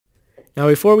Now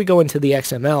before we go into the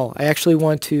XML, I actually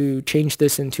want to change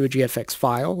this into a GFX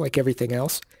file like everything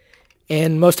else.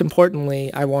 And most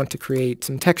importantly, I want to create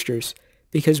some textures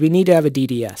because we need to have a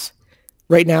DDS.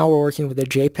 Right now we're working with a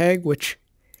JPEG, which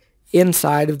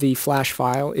inside of the Flash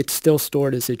file, it's still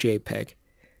stored as a JPEG.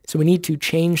 So we need to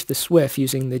change the SWF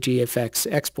using the GFX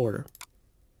Exporter.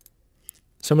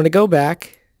 So I'm going to go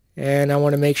back and I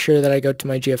want to make sure that I go to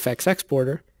my GFX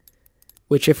Exporter,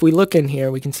 which if we look in here,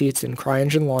 we can see it's in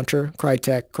Cryengine Launcher,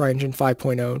 Crytek, Cryengine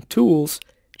 5.0, Tools,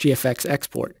 GFX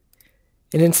Export.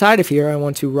 And inside of here, I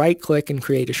want to right-click and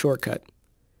create a shortcut.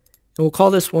 And we'll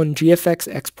call this one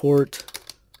GFX Export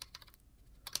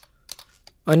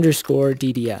underscore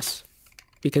DDS,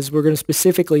 because we're going to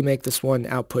specifically make this one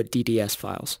output DDS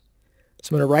files.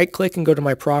 So I'm going to right-click and go to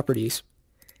my properties.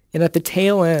 And at the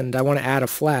tail end, I want to add a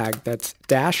flag that's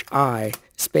 -I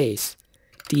space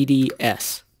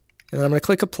DDS. And then I'm going to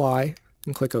click Apply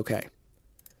and click OK.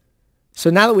 So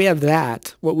now that we have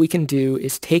that, what we can do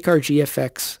is take our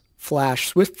GFX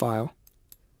Flash SWF file,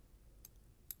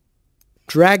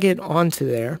 drag it onto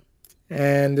there,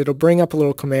 and it'll bring up a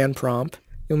little command prompt.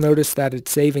 You'll notice that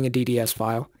it's saving a DDS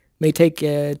file. It may take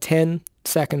 10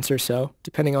 seconds or so,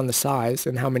 depending on the size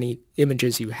and how many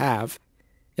images you have,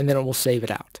 and then it will save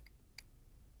it out.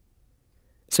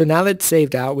 So now that it's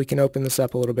saved out, we can open this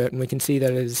up a little bit, and we can see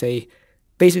that it is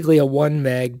basically a 1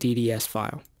 meg DDS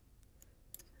file.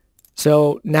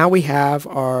 So now we have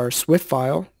our SWF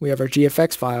file, we have our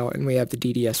GFX file, and we have the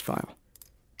DDS file.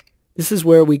 This is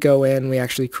where we go in and we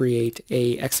actually create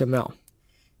a XML.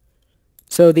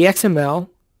 So the XML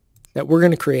that we're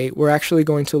going to create, we're actually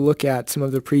going to look at some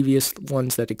of the previous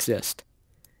ones that exist.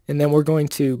 And then we're going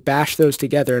to bash those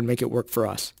together and make it work for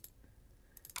us.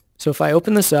 So if I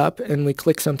open this up and we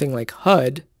click something like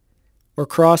HUD or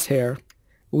crosshair,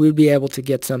 we would be able to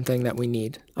get something that we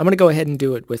need. I'm going to go ahead and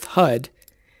do it with HUD,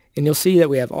 and you'll see that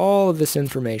we have all of this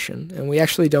information, and we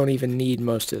actually don't even need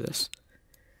most of this.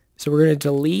 So we're going to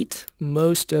delete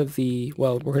most of the,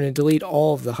 we're going to delete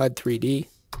all of the HUD 3D.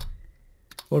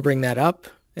 We'll bring that up,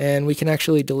 and we can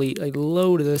actually delete a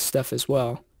load of this stuff as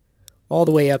well, all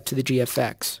the way up to the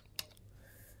GFX.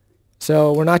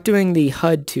 So we're not doing the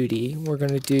HUD 2D, we're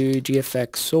going to do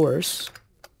GFX source.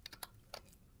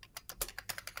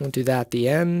 We'll do that at the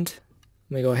end.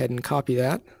 Let me go ahead and copy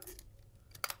that.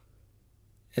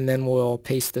 And then we'll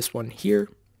paste this one here.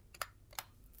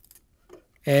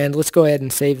 And let's go ahead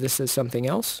and save this as something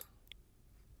else.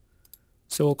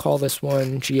 So we'll call this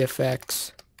one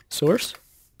GFX source,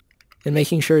 and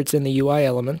making sure it's in the UI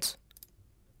Element.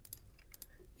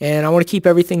 And I want to keep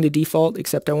everything to default,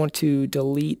 except I want to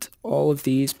delete all of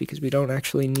these because we don't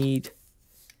actually need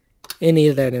any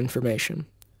of that information.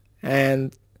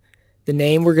 And the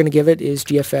name we're going to give it is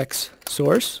GFX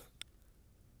source.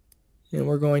 And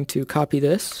we're going to copy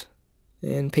this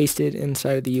and paste it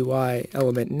inside of the UI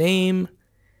element name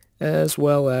as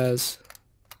well as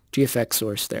GFX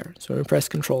source there. So I'm going to press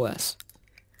Control S.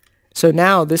 So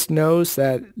now this knows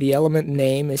that the element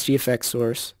name is GFX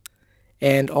source,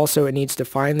 and also it needs to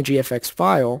find the GFX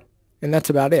file, and that's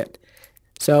about it.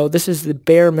 So this is the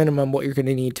bare minimum what you're going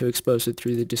to need to expose it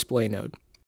through the display node.